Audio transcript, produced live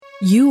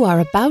You are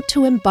about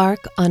to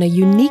embark on a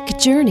unique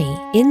journey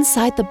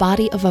inside the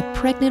body of a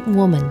pregnant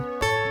woman.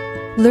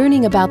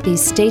 Learning about these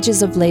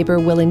stages of labor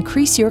will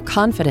increase your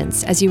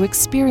confidence as you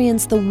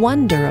experience the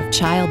wonder of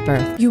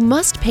childbirth. You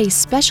must pay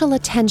special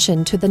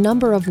attention to the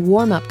number of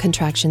warm-up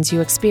contractions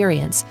you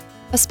experience,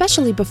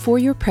 especially before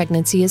your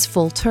pregnancy is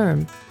full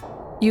term.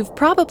 You've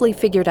probably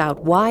figured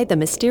out why the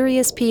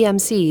mysterious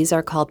PMCs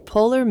are called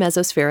polar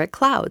mesospheric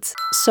clouds.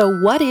 So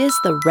what is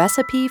the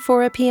recipe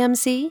for a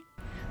PMC?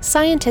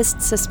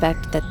 Scientists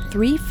suspect that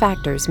 3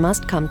 factors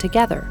must come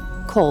together: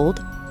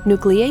 cold,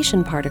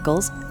 nucleation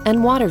particles,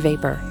 and water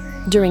vapor.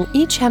 During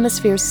each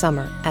hemisphere's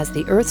summer, as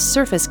the Earth's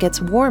surface gets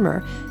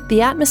warmer,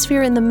 the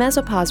atmosphere in the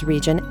mesopause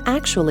region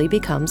actually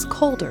becomes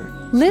colder.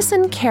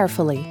 Listen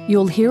carefully.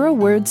 You'll hear a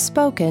word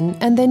spoken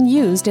and then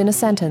used in a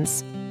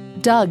sentence.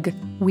 Dug,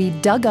 we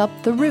dug up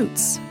the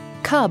roots.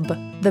 Cub,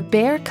 the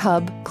bear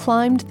cub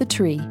climbed the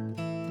tree.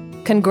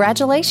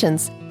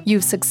 Congratulations!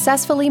 You've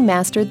successfully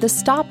mastered the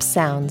stop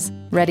sounds.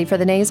 Ready for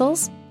the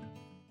nasals?